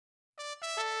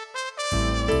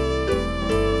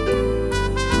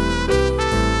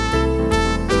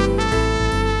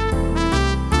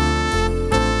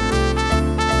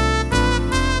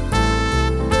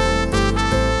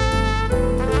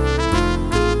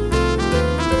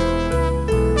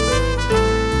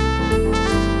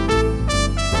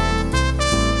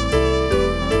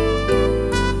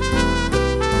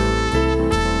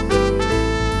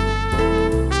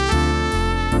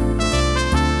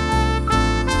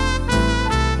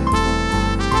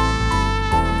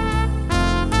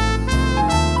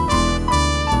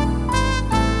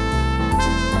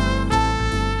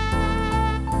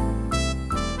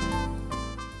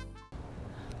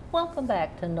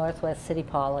to Northwest City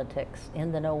Politics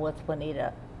in the Know with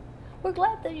Juanita. We're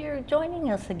glad that you're joining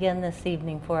us again this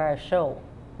evening for our show.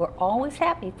 We're always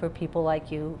happy for people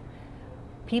like you,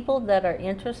 people that are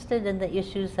interested in the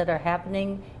issues that are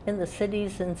happening in the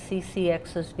cities and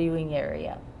CCX's viewing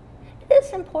area. It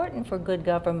is important for good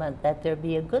government that there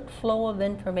be a good flow of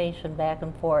information back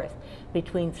and forth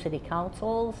between city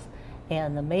councils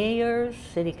and the mayors,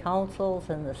 city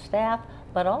councils and the staff,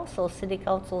 but also city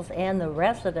councils and the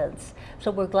residents.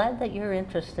 So we're glad that you're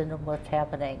interested in what's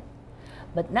happening.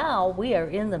 But now we are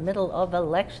in the middle of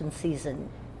election season,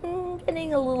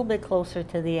 getting a little bit closer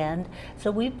to the end.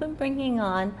 So we've been bringing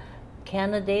on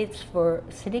candidates for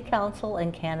city council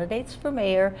and candidates for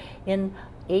mayor in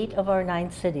 8 of our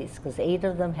 9 cities, because 8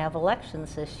 of them have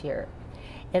elections this year.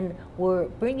 And we're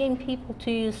bringing people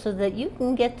to you so that you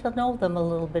can get to know them a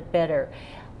little bit better.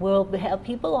 We'll have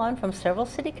people on from several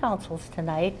city councils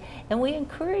tonight, and we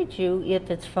encourage you,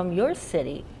 if it's from your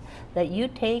city, that you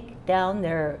take down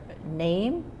their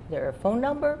name, their phone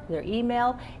number, their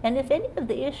email, and if any of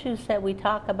the issues that we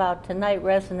talk about tonight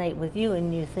resonate with you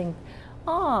and you think,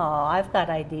 oh, I've got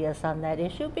ideas on that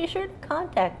issue, be sure to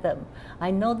contact them. I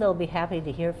know they'll be happy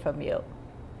to hear from you.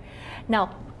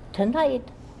 Now, tonight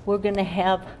we're going to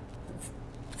have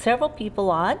several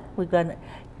people on. We've got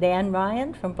Dan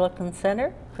Ryan from Brooklyn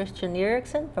Center, Christian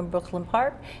Eriksen from Brooklyn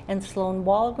Park, and Sloan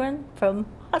Wallgren from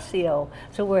Osseo.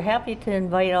 So we're happy to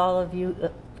invite all of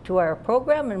you to our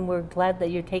program, and we're glad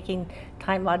that you're taking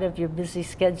time out of your busy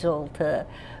schedule to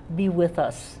be with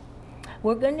us.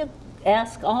 We're going to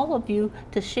ask all of you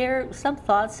to share some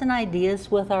thoughts and ideas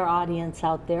with our audience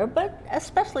out there, but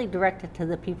especially directed to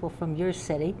the people from your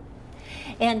city.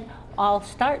 And I'll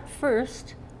start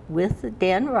first with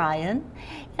Dan Ryan,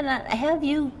 and I have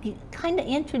you kind of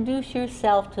introduce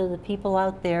yourself to the people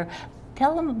out there.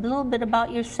 Tell them a little bit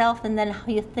about yourself and then how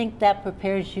you think that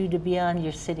prepares you to be on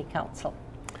your city council.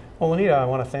 Well, Anita, I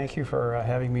want to thank you for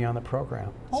having me on the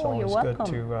program. It's you're always welcome.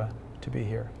 good to be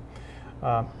here.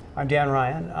 I'm Dan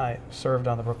Ryan. I served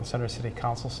on the Brooklyn Center City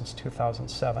Council since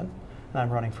 2007, and I'm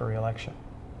running for re-election.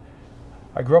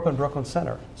 I grew up in Brooklyn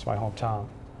Center. It's my hometown.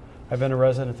 I've been a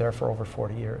resident there for over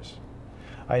 40 years.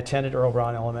 I attended Earl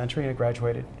Brown Elementary and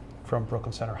graduated from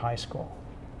Brooklyn Center High School.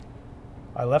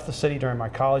 I left the city during my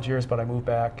college years, but I moved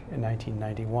back in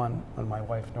 1991 when my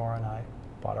wife Nora and I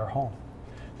bought our home.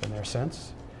 Been there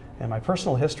since. And my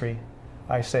personal history,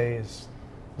 I say, is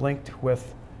linked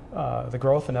with the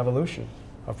growth and evolution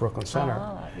of Brooklyn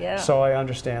Center. Yeah. So I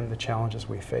understand the challenges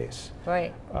we face.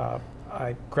 Right.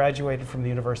 I graduated from the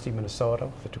University of Minnesota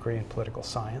with a degree in political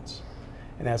science.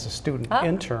 And as a student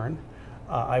intern,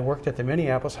 I worked at the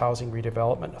Minneapolis Housing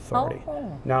Redevelopment Authority,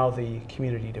 now the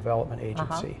Community Development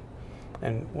Agency.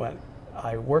 And when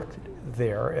I worked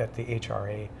there at the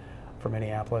HRA for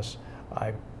Minneapolis,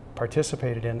 I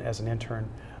participated in as an intern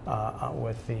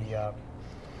with the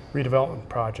redevelopment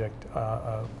project,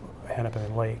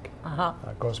 Hennepin Lake.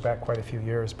 It goes back quite a few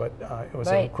years, but it was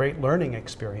a great learning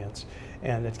experience,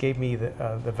 and it gave me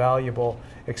the valuable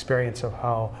experience of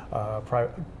how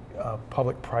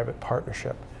public-private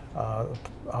partnership,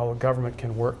 how a government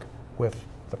can work with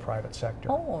the private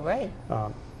sector. Oh, right.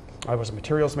 I was a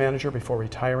materials manager before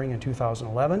retiring in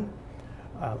 2011.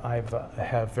 I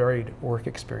have varied work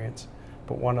experience,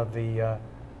 but one of the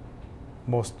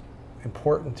most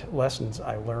important lessons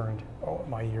I learned all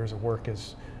my years of work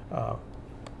is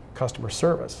customer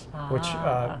service, which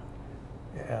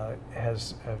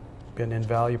has been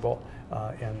invaluable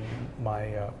in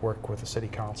my work with the city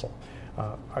council.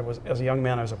 As a young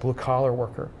man, I was a blue-collar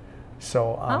worker,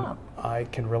 so I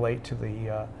can relate to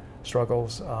the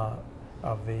struggles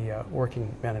of the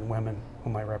working men and women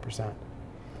whom I represent.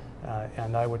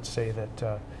 And I would say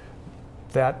that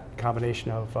that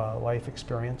combination of life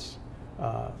experience,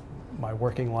 my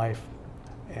working life,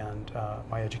 and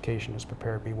my education has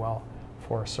prepared me well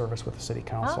for service with the City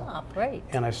Council. Great.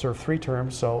 And I've served 3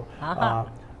 terms, so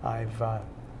I've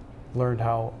learned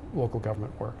how local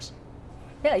government works.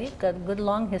 Yeah, you've got a good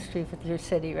long history with your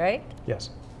city, right? Yes.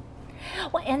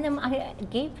 Well, and then I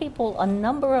gave people a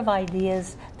number of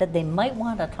ideas that they might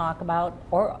want to talk about,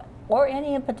 or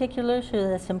any in particular issue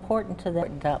that's important to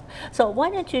them. So why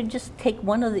don't you just take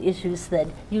one of the issues that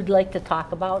you'd like to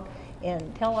talk about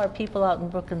and tell our people out in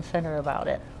Brooklyn Center about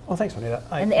it. Well, thanks, Juanita.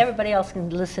 And everybody else can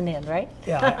listen in, right?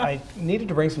 Yeah, I needed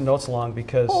to bring some notes along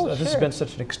because this has been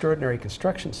such an extraordinary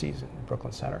construction season in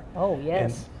Brooklyn Center. Oh,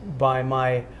 yes. And by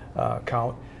my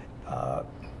count,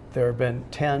 there have been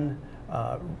 10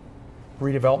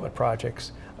 redevelopment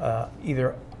projects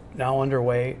either now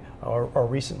underway or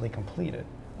recently completed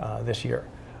this year.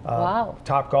 Wow.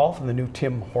 Top Golf and the new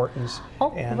Tim Hortons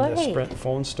and the Sprint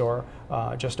phone store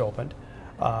just opened.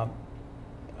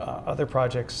 Other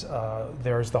projects,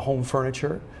 there's the home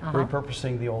furniture,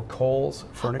 repurposing the old Kohl's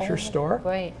furniture store.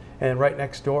 Right. And right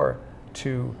next door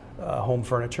to home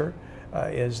furniture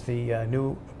is the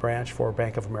new branch for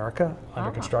Bank of America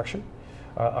under construction.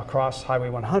 Across Highway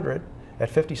 100 at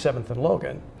 57th and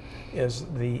Logan is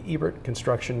the Ebert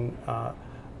Construction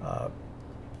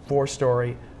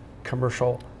 4-story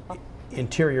commercial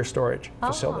interior storage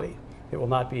facility. It will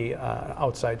not be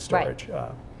outside storage.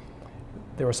 Right.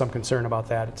 There was some concern about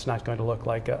that. It's not going to look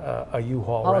like a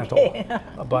U-Haul rental,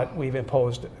 but we've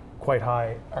imposed quite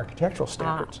high architectural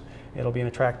standards. It'll be an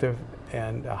attractive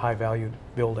and a high-valued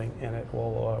building, and it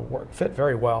will fit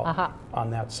very well on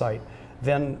that site.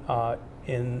 Then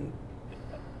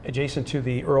adjacent to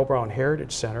the Earl Brown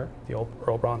Heritage Center, the old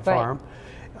Earl Brown Farm,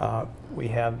 we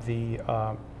have the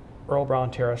Earl Brown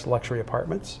Terrace luxury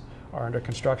apartments are under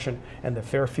construction, and the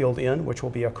Fairfield Inn, which will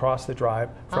be across the drive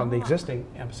from the existing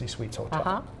Embassy Suites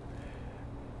Hotel.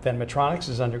 Then Medtronics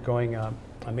is undergoing a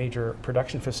major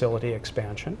production facility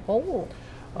expansion.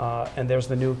 And there's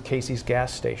the new Casey's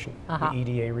gas station. The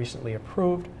EDA recently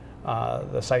approved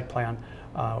the site plan.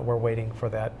 We're waiting for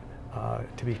that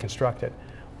to be constructed.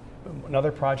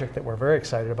 Another project that we're very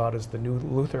excited about is the new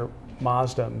Luther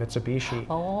Mazda Mitsubishi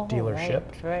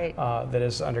dealership that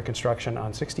is under construction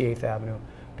on 68th Avenue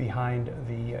behind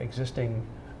the existing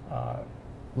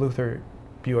Luther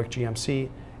Buick GMC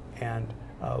and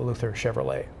Luther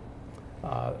Chevrolet.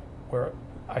 Where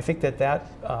I think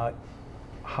that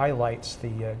highlights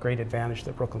the great advantage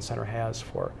that Brooklyn Center has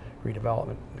for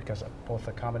redevelopment, because of both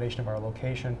the combination of our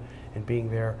location and being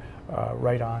there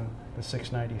right on the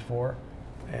 694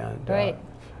 and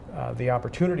the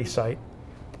opportunity site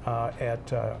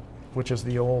which is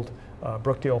the old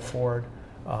Brookdale Ford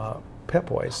Pep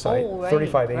Boys site,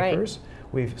 35 acres.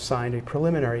 We've signed a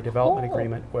preliminary development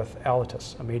agreement with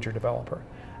Altus, a major developer.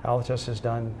 Altus has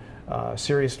done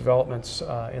serious developments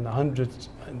in the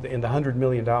 $100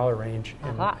 million range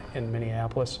in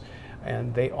Minneapolis,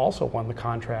 and they also won the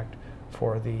contract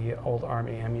for the old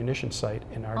Army ammunition site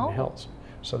in Arden Hills.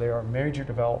 So they are a major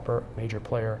developer, major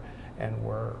player, and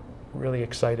we're really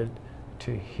excited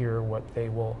to hear what they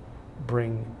will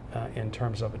bring in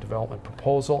terms of a development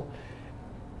proposal.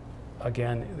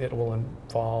 Again, it will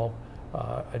involve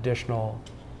additional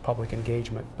public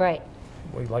engagement.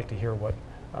 We'd like to hear what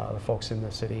the folks in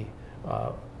the city,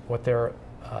 what their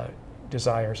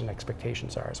desires and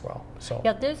expectations are as well. So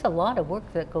yeah, there's a lot of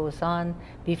work that goes on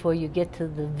before you get to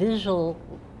the visual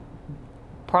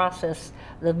process,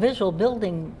 the visual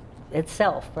building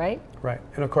itself, right? Right,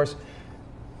 and of course,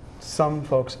 some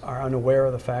folks are unaware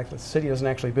of the fact that the city doesn't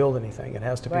actually build anything. It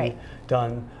has to be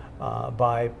done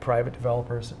by private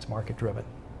developers. It's market driven.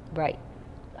 Right.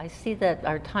 I see that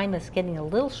our time is getting a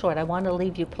little short. I want to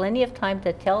leave you plenty of time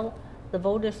to tell the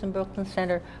voters in Brooklyn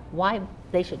Center why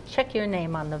they should check your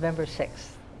name on November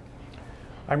 6th.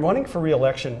 I'm running for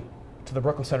re-election to the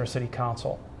Brooklyn Center City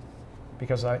Council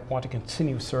because I want to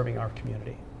continue serving our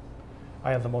community.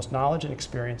 I have the most knowledge and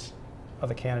experience of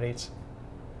the candidates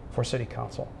for City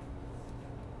Council.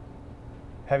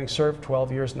 Having served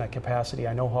 12 years in that capacity,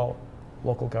 I know how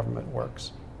local government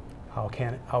works, how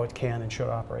it can and should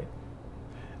operate.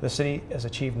 The city has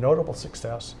achieved notable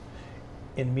success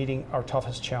in meeting our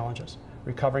toughest challenges,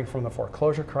 recovering from the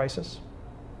foreclosure crisis,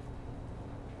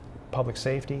 public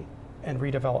safety, and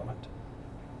redevelopment.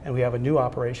 And we have a new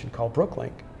operation called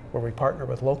BrookLink, where we partner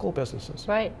with local businesses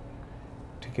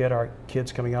to get our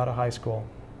kids coming out of high school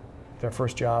their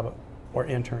first job or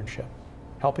internship,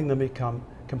 helping them become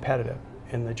competitive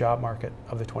in the job market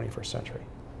of the 21st century.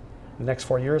 The next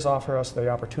 4 years offer us the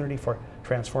opportunity for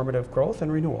transformative growth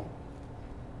and renewal,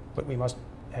 but we must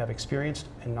have experienced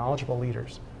and knowledgeable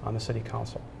leaders on the City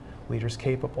Council, leaders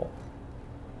capable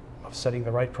of setting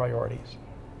the right priorities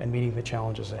and meeting the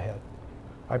challenges ahead.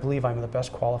 I believe I'm the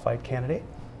best qualified candidate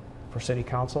for City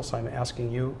Council, so I'm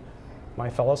asking you, my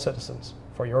fellow citizens,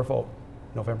 for your vote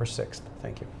November 6th.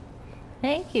 Thank you.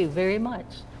 Thank you very much.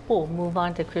 We'll move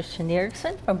on to Christian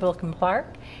Eriksen from Brooklyn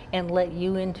Park and let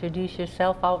you introduce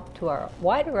yourself out to our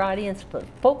wider audience, but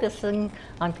focusing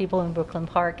on people in Brooklyn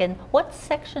Park. And what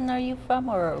section are you from?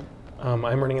 Or I'm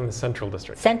running in the Central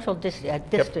District. Central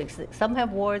districts. Yep. Some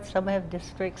have wards, some have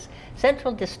districts.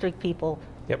 Central District people,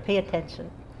 pay attention.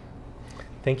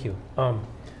 Thank you.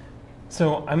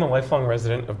 So I'm a lifelong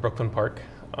resident of Brooklyn Park.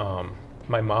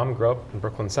 My mom grew up in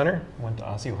Brooklyn Center, went to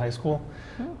Osseo High School,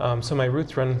 so my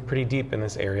roots run pretty deep in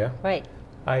this area. Right.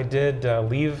 I did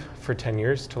leave for 10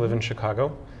 years to live in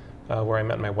Chicago, where I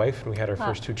met my wife and we had our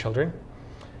first 2 children.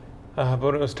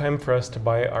 But it was time for us to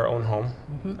buy our own home.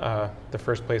 The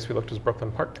first place we looked was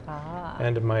Brooklyn Park.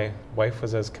 And my wife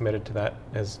was as committed to that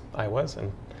as I was.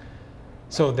 And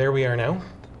so there we are now.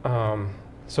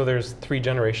 So there's 3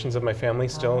 generations of my family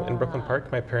still in Brooklyn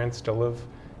Park. My parents still live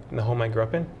in the home I grew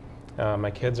up in.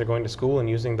 My kids are going to school and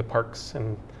using the parks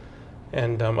and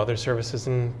other services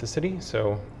in the city.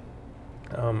 So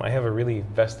I have a really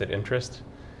vested interest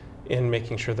in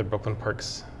making sure that Brooklyn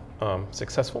Park's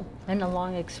successful. And a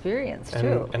long experience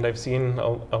too. And I've seen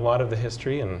a lot of the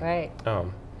history. And right.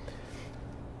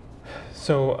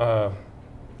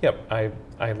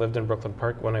 I lived in Brooklyn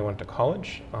Park when I went to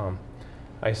college.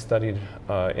 I studied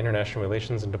international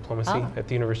relations and diplomacy at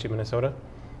the University of Minnesota.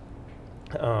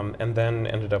 And then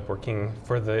ended up working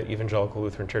for the Evangelical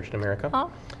Lutheran Church in America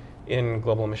in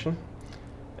global mission.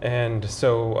 And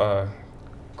so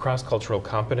cross-cultural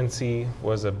competency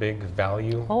was a big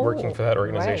value working for that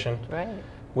organization,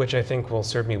 which I think will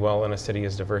serve me well in a city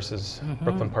as diverse as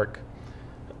Brooklyn Park.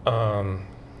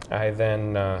 I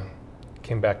then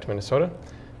came back to Minnesota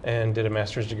and did a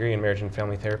master's degree in marriage and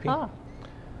family therapy.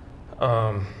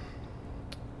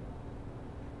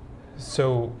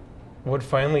 So what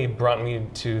finally brought me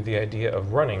to the idea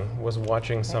of running was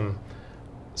watching some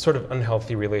sort of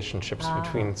unhealthy relationships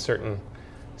between certain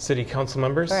city council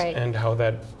members and how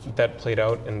that played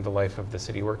out in the life of the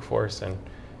city workforce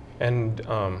and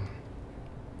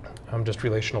just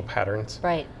relational patterns.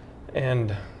 Right.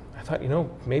 And I thought,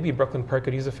 maybe Brooklyn Park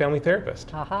could use a family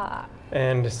therapist.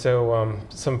 And so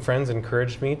some friends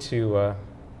encouraged me to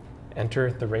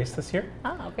enter the race this year.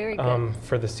 Very good.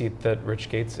 For the seat that Rich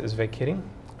Gates is vacating.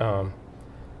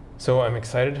 So I'm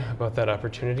excited about that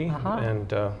opportunity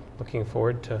and looking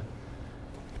forward to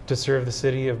serve the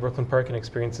city of Brooklyn Park and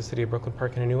experience the city of Brooklyn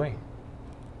Park in a new way.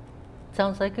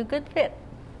 Sounds like a good fit.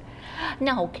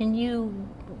 Now, can you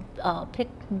pick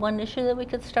one issue that we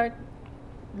could start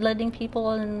letting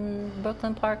people in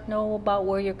Brooklyn Park know about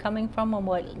where you're coming from and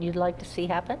what you'd like to see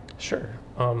happen? Sure.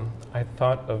 I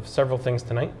thought of several things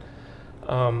tonight.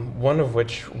 One of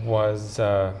which was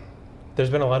there's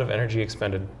been a lot of energy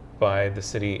expended by the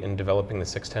city in developing the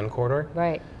 610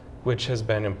 corridor, which has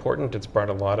been important. It's brought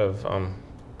a lot of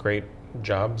great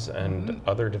jobs and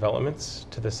other developments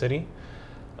to the city.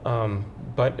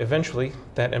 But eventually,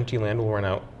 that empty land will run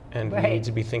out, and we need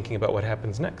to be thinking about what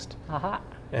happens next.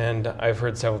 And I've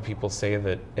heard several people say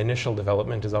that initial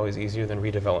development is always easier than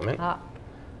redevelopment.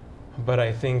 But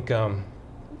I think,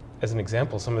 as an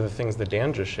example, some of the things that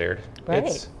Dan just shared,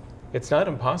 it's not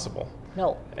impossible.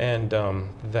 No. And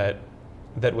that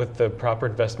with the proper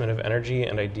investment of energy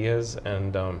and ideas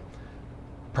and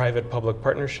private-public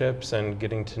partnerships and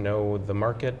getting to know the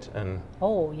market and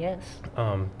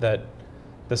that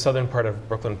the southern part of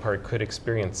Brooklyn Park could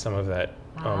experience some of that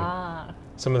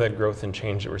growth and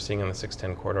change that we're seeing on the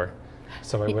 610 corridor.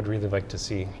 So I would really like to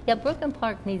see. Yeah, Brooklyn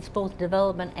Park needs both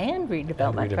development and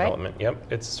redevelopment, right?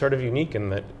 Yep. It's sort of unique in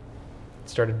that it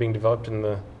started being developed in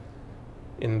the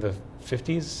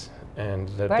 50s, and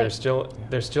that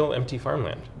there's still empty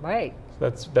farmland. Right.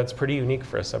 That's pretty unique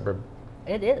for a suburb.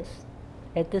 It is.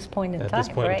 At this point in time. At this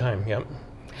point in time, yep.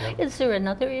 Is there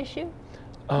another issue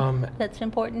that's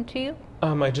important to you?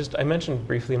 I mentioned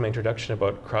briefly in my introduction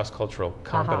about cross-cultural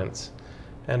competence.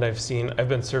 And I've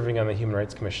been serving on the Human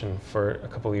Rights Commission for a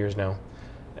couple of years now,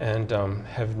 and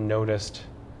have noticed,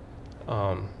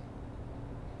 so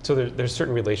there's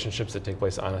certain relationships that take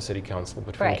place on a city council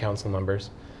between council members,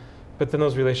 but then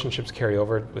those relationships carry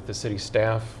over with the city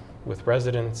staff, with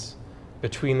residents,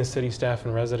 between the city staff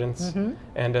and residents,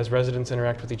 and as residents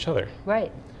interact with each other.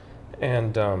 Right.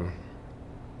 And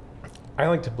I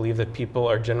like to believe that people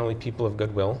are generally people of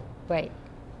goodwill. Right.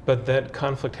 But that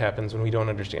conflict happens when we don't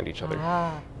understand each other.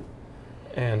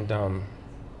 And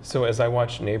so as I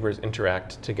watch neighbors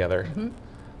interact together,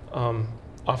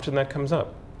 often that comes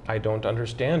up. I don't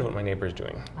understand what my neighbor's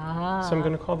doing, so I'm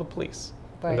going to call the police.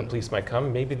 And the police might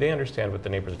come. Maybe they understand what the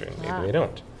neighbor's doing. Maybe they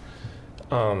don't.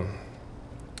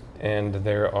 And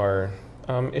there are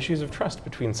issues of trust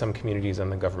between some communities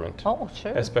and the government,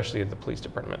 especially the police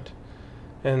department.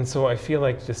 And so I feel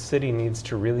like the city needs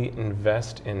to really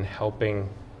invest in helping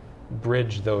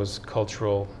bridge those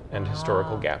cultural and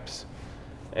historical gaps.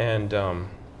 And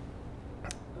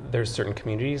there's certain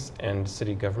communities and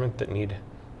city government that need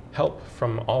help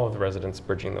from all of the residents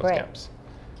bridging those gaps.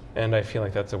 And I feel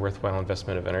like that's a worthwhile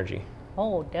investment of energy.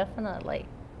 Oh, definitely.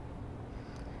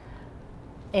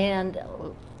 And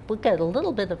we've got a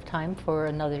little bit of time for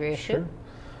another issue.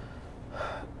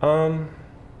 Sure.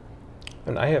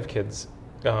 And I have kids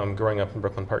growing up in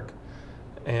Brooklyn Park,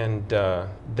 and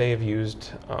they have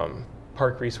used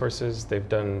park resources. They've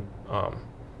done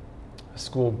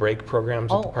school break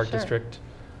programs at the Park sure. District.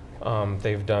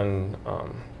 They've done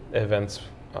events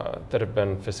that have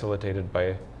been facilitated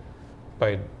by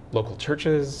local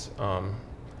churches.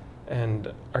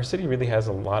 And our city really has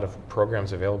a lot of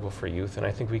programs available for youth, and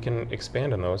I think we can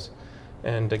expand on those.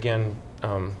 And again,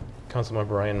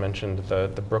 Councilmember Ryan mentioned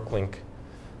the BrookLink.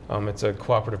 It's a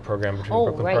cooperative program between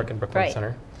Brooklyn Park and Brooklyn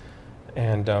Center.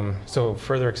 And so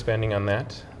further expanding on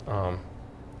that,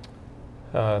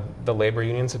 the labor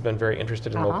unions have been very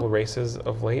interested in local races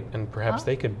of late, and perhaps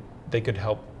they could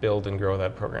help build and grow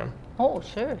that program. Oh,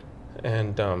 sure.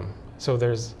 And so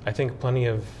there's, I think, plenty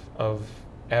of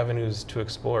avenues to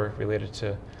explore related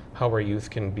to how our youth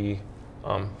can be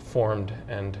formed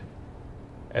and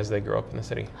as they grow up in the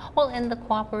city. Well, and the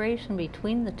cooperation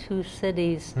between the two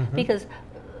cities, because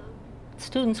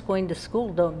students going to school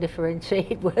don't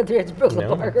differentiate whether it's Brooklyn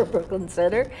Park or Brooklyn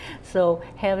Center. So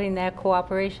having that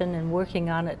cooperation and working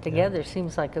on it together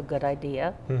seems like a good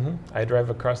idea. I drive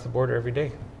across the border every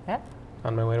day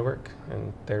on my way to work,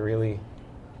 and they're really,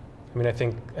 I mean, I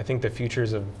think the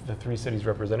futures of the three cities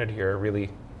represented here are really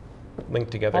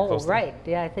linked together closely. Oh, right.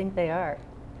 Yeah, I think they are.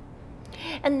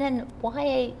 And then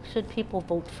why should people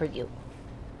vote for you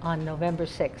on November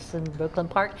 6th in Brooklyn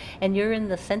Park? And you're in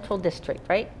the Central District,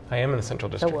 right? I am in the Central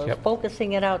District, So we're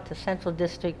focusing it out to Central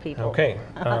District people. Okay,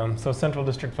 so Central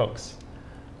District folks,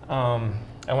 I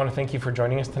want to thank you for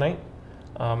joining us tonight.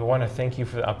 I want to thank you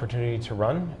for the opportunity to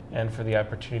run and for the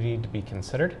opportunity to be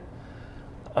considered.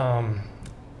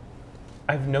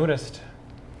 I've noticed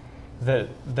that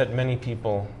many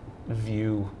people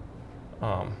view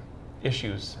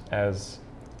issues as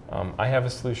I have a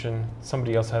solution,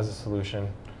 somebody else has a solution,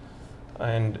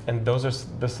 and those are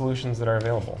the solutions that are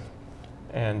available.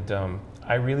 And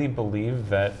I really believe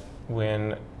that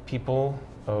when people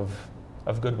of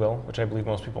goodwill, which I believe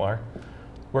most people are,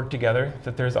 work together,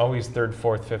 that there's always third,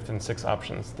 fourth, fifth, and sixth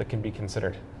options that can be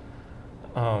considered.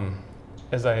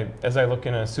 As I look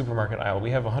in a supermarket aisle, we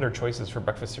have 100 choices for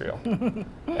breakfast cereal.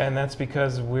 And that's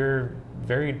because we're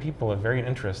varied people of varied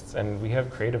interests, and we have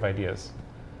creative ideas.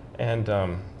 And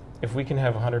if we can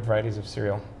have 100 varieties of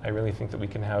cereal, I really think that we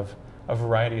can have a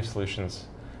variety of solutions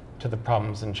to the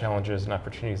problems and challenges and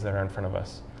opportunities that are in front of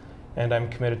us. And I'm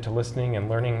committed to listening and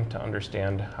learning to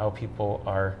understand how people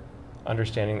are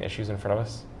understanding the issues in front of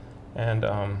us. And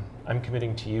I'm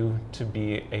committing to you to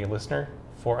be a listener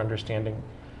for understanding,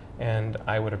 and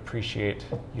I would appreciate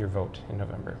your vote in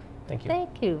November. Thank you.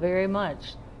 Thank you very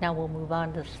much. Now we'll move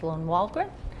on to Sloan Wallgren,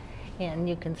 and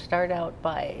you can start out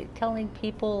by telling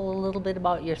people a little bit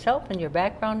about yourself and your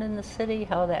background in the city,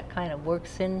 how that kind of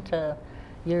works into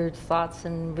your thoughts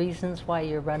and reasons why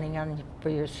you're running for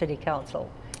your city council.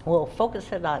 We'll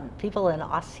focus it on people in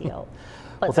Osseo,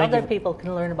 but other people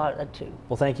can learn about it too.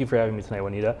 Well, thank you for having me tonight,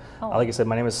 Juanita. Like I said,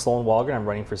 my name is Sloan Wallgren. I'm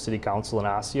running for city council in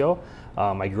Osseo.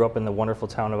 I grew up in the wonderful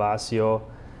town of Osseo.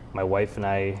 My wife and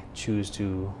I chose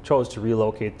to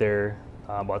relocate there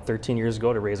about 13 years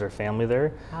ago to raise our family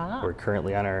there. We're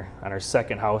currently on our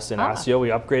second house in Osseo. We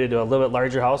upgraded to a little bit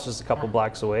larger house just a couple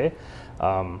blocks away.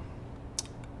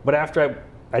 But after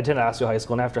I attended Osseo High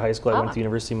School, and after high school I went to the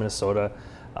University of Minnesota,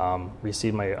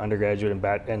 received my undergraduate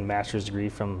and master's degree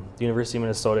from the University of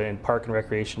Minnesota in Park and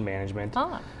Recreation Management.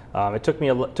 It took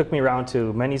me around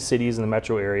to many cities in the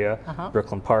metro area,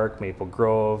 Brooklyn Park, Maple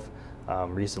Grove,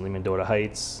 recently Mendota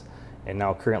Heights, and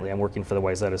now currently I'm working for the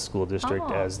Wayzata School District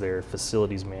as their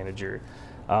facilities manager.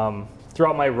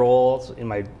 Throughout my roles in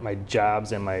my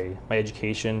jobs and my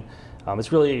education,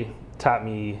 it's really taught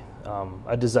me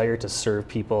a desire to serve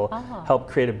people, help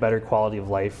create a better quality of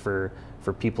life for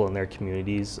people in their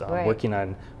communities, working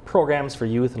on programs for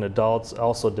youth and adults,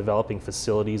 also developing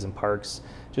facilities and parks,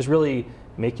 just really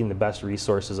making the best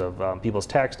resources of people's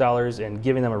tax dollars and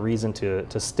giving them a reason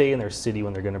to stay in their city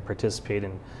when they're going to participate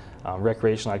in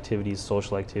recreational activities,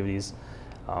 social activities.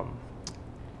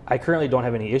 I currently don't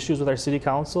have any issues with our city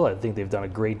council. I think they've done a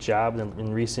great job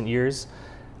in recent years.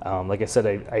 Like I said,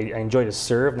 I enjoy to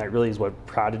serve, and that really is what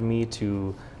prodded me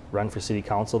to run for city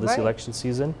council this election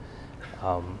season.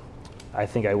 I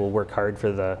think I will work hard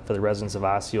for the residents of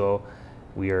Osseo.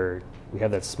 We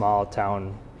have that small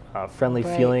town friendly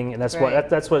feeling, and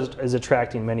that's what is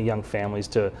attracting many young families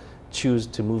to choose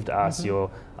to move to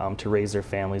Osseo to raise their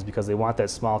families, because they want that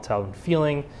small town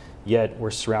feeling. Yet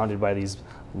we're surrounded by these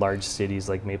large cities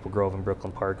like Maple Grove and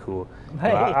Brooklyn Park who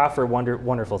offer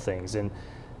wonderful things, and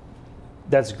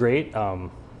that's great.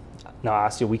 Now,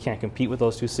 Osseo, we can't compete with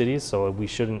those two cities, so we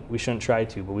shouldn't try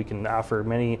to. But we can offer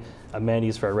many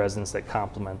amenities for our residents that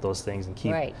complement those things and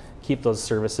keep those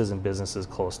services and businesses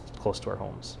close to our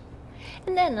homes.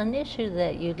 And then an issue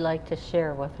that you'd like to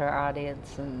share with our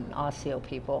audience and Osseo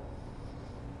people.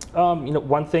 You know,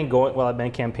 one thing going while I've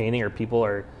been campaigning, or people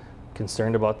are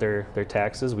concerned about their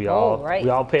taxes. We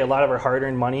all pay a lot of our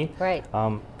hard-earned money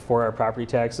for our property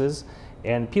taxes,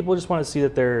 and people just want to see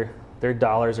that their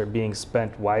dollars are being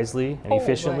spent wisely and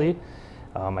efficiently.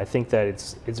 I think that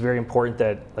it's very important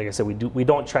that, like I said, we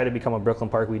don't try to become a Brooklyn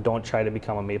Park. We don't try to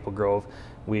become a Maple Grove.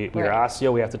 We are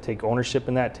Osseo. We have to take ownership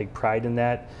in that, take pride in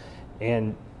that,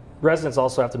 and residents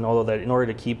also have to know, though, that in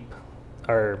order to keep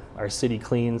our city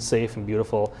clean, safe, and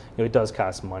beautiful, you know, it does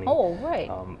cost money.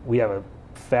 We have a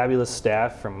fabulous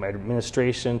staff, from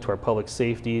administration to our public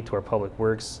safety to our public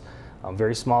works.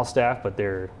 Very small staff, but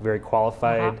they're very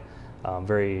qualified,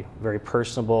 very, very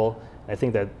personable. And I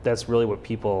think that that's really what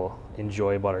people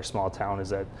enjoy about our small town, is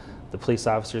that the police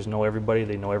officers know everybody,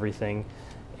 they know everything,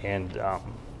 and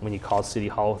when you call City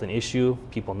Hall with an issue,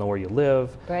 people know where you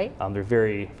live. They're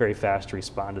very, very fast to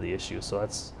respond to the issue. So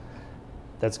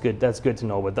that's good. That's good to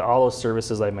know. But all those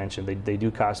services I mentioned, they do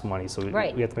cost money. So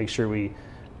we have to make sure we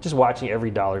just watching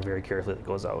every dollar very carefully that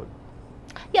goes out.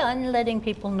 Yeah, and letting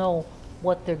people know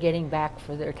what they're getting back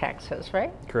for their taxes,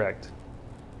 right? Correct.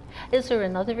 Is there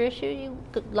another issue you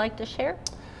would like to share?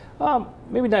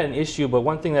 Maybe not an issue, but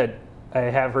one thing that I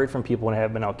have heard from people when I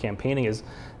have been out campaigning is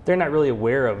they're not really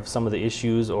aware of some of the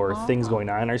issues or things going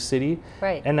on in our city.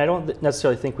 And I don't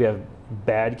necessarily think we have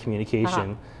bad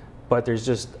communication, but there's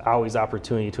just always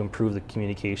opportunity to improve the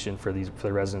communication for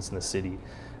the residents in the city.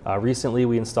 Recently,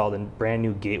 we installed a brand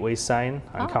new gateway sign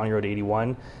on County Road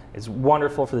 81. It's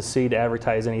wonderful for the city to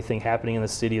advertise anything happening in the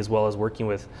city, as well as working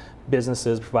with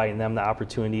businesses, providing them the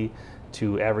opportunity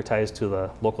to advertise to the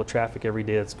local traffic every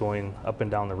day that's going up and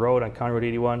down the road on County Road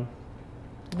 81.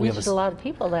 We have a lot of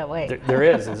people that way.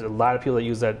 There's a lot of people that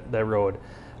use that road.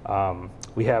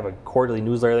 We have a quarterly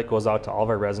newsletter that goes out to all of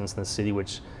our residents in the city,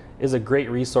 which is a great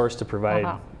resource to provide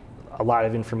a lot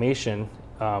of information.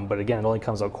 But again, it only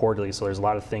comes out quarterly, so there's a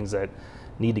lot of things that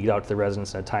need to get out to the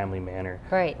residents in a timely manner.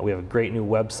 We have a great new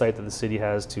website that the city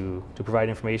has to provide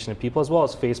information to people, as well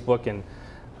as Facebook, and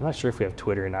I'm not sure if we have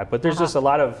Twitter or not, but there's just a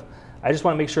lot of, I just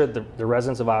want to make sure that the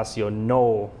residents of Osseo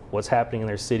know what's happening in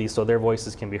their city so their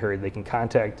voices can be heard. They can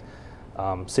contact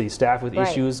city staff with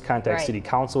issues, contact city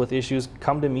council with issues,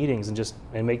 come to meetings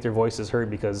and make their voices heard,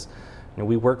 because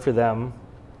we work for them,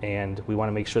 and we want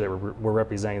to make sure that we're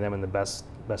representing them in the best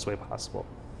way possible.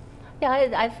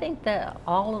 Yeah, I think that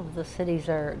all of the cities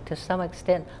are, to some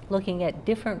extent, looking at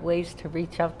different ways to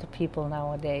reach out to people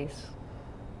nowadays.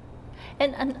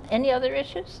 And any other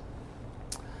issues?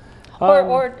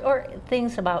 Or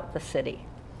things about the city?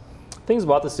 Things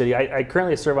about the city. I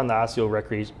currently serve on the Osseo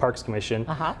Recreation Parks Commission.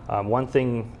 One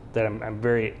thing that I'm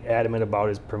very adamant about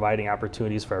is providing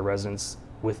opportunities for our residents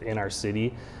within our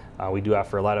city. We do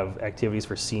offer a lot of activities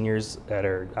for seniors at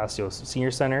our Osseo Senior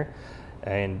Center,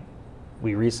 and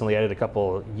we recently added a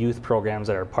couple youth programs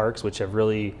at our parks, which have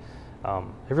really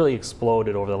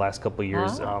exploded over the last couple of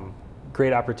years.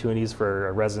 Great opportunities for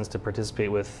our residents to participate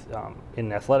with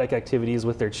in athletic activities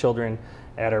with their children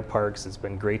at our parks. It's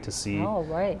been great to see.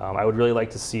 I would really like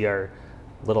to see our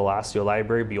little Osseo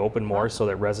library be open more, so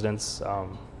that residents,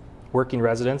 working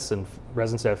residents and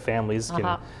residents that have families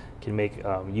can make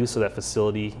use of that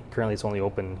facility. Currently, it's only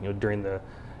open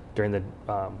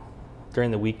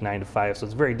during the week 9 to 5, so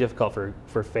it's very difficult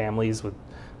for families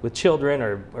with children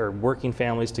or working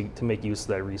families to make use of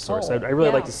that resource. I'd really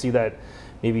like to see that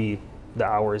maybe the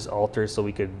hours alter so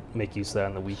we could make use of that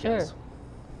on the weekends.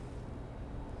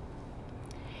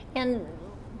 And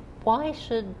why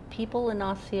should people in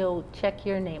Osseo check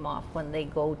your name off when they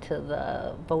go to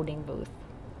the voting booth?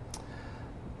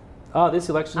 This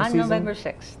election season? On November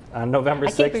 6th. On November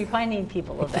 6th. I keep reminding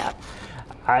people of that.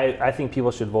 I think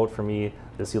people should vote for me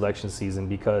this election season,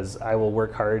 because I will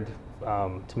work hard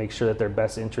to make sure that their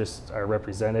best interests are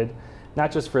represented,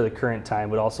 not just for the current time,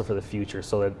 but also for the future,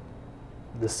 so that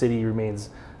the city remains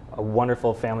a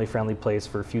wonderful, family-friendly place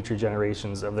for future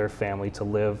generations of their family to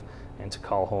live and to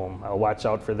call home. I'll watch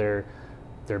out for their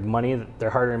money, their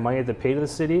hard-earned money that they pay to the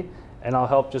city, and I'll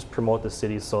help just promote the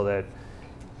city so that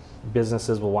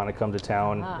businesses will want to come to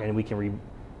town, and we can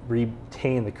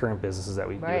retain the current businesses that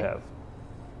we do have.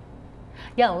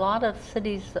 Yeah, a lot of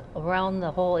cities around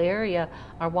the whole area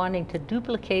are wanting to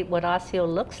duplicate what Osseo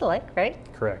looks like, right?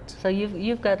 Correct. So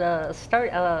you've got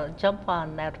to jump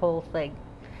on that whole thing.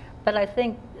 But I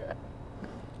think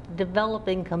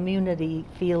developing community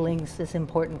feelings is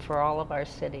important for all of our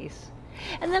cities.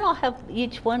 And then I'll have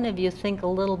each one of you think a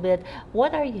little bit,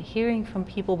 what are you hearing from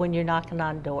people when you're knocking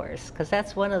on doors? Because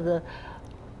that's one of the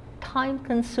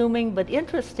time-consuming but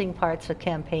interesting parts of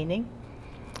campaigning.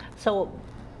 So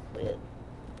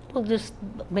we'll just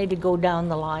maybe go down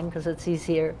the line because it's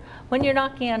easier. When you're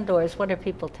knocking on doors, what are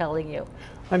people telling you?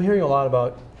 I'm hearing a lot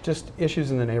about just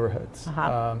issues in the neighborhoods.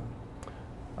 Uh-huh.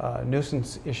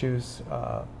 Nuisance issues.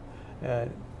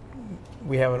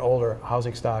 We have an older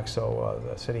housing stock, so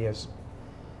the city has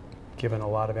given a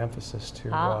lot of emphasis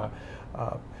to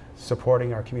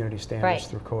supporting our community standards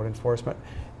through code enforcement.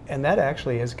 And that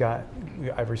actually has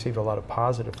I've received a lot of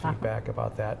positive feedback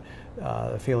about that.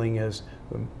 The feeling is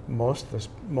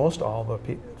most all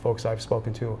the folks I've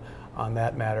spoken to on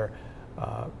that matter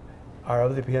are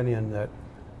of the opinion that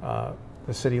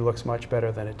the city looks much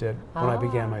better than it did when I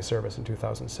began my service in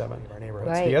 2007 in our neighborhoods.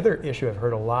 Right. The other issue I've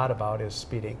heard a lot about is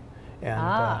speeding. And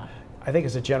I think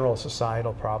it's a general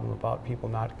societal problem about people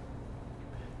not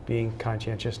being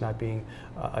conscientious, not being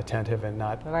attentive, and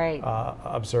not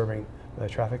observing the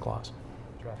traffic laws.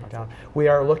 We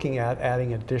are looking at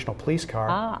adding an additional police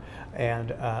car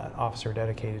and an officer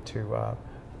dedicated to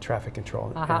traffic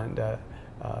control and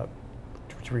to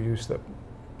reduce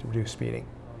speeding.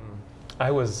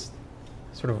 I was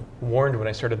sort of warned when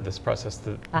I started this process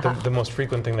that the most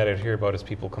frequent thing that I'd hear about is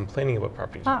people complaining about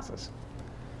property taxes.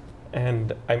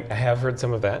 And I have heard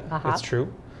some of that, it's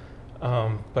true.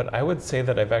 But I would say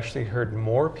that I've actually heard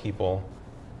more people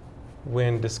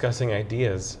when discussing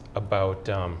ideas about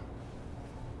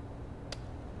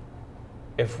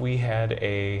if we had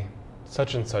a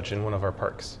such and such in one of our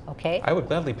parks, I would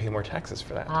gladly pay more taxes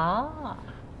for that.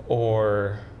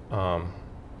 Or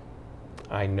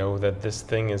I know that this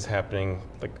thing is happening,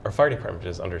 like our fire department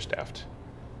is understaffed.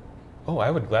 Oh, I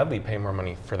would gladly pay more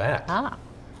money for that.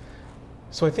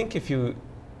 So I think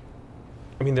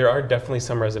there are definitely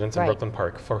some residents in Brooklyn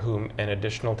Park for whom an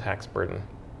additional tax burden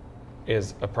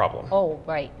is a problem.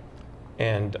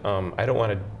 And I don't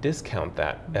want to discount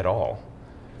that at all.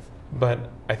 But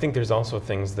I think there's also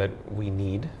things that we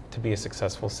need to be a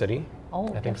successful city.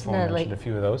 I think Sloan mentioned a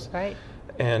few of those.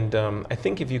 And I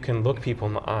think if you can look people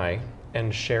in the eye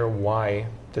and share why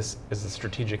this is a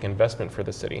strategic investment for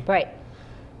the city,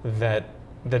 that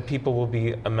people will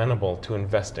be amenable to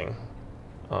investing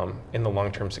in the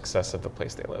long-term success of the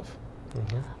place they live.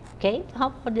 Okay,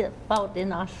 how about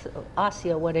in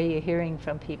Osseo, what are you hearing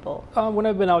from people? When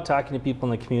I've been out talking to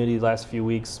people in the community the last few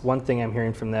weeks, one thing I'm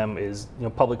hearing from them is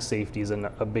public safety is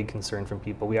a big concern from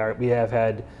people. We have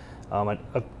had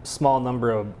a small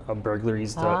number of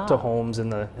burglaries to homes in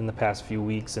the past few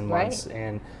weeks and months,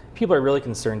 and people are really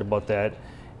concerned about that.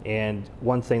 And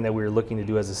one thing that we're looking to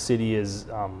do as a city is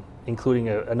including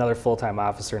another full-time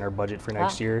officer in our budget for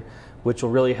next year, which will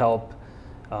really help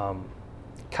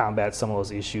combat some of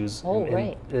those issues.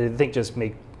 And I think just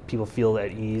make people feel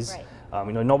at ease.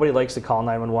 Nobody likes to call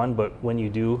 911, but when you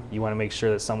do, you want to make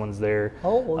sure that someone's there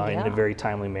in a very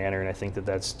timely manner. And I think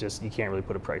that's just, you can't really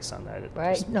put a price on that.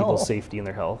 Just people's safety and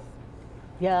their health.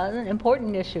 Yeah, an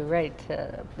important issue,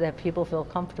 that people feel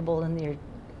comfortable in their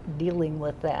dealing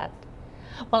with that.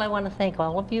 Well, I want to thank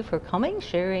all of you for coming,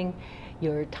 sharing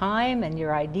your time and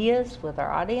your ideas with our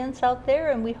audience out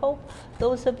there, and we hope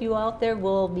those of you out there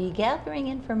will be gathering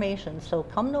information. So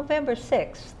come November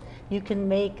 6th, you can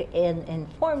make an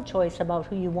informed choice about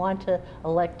who you want to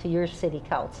elect to your city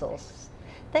councils.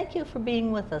 Thank you for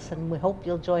being with us, and we hope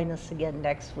you'll join us again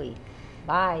next week.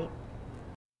 Bye.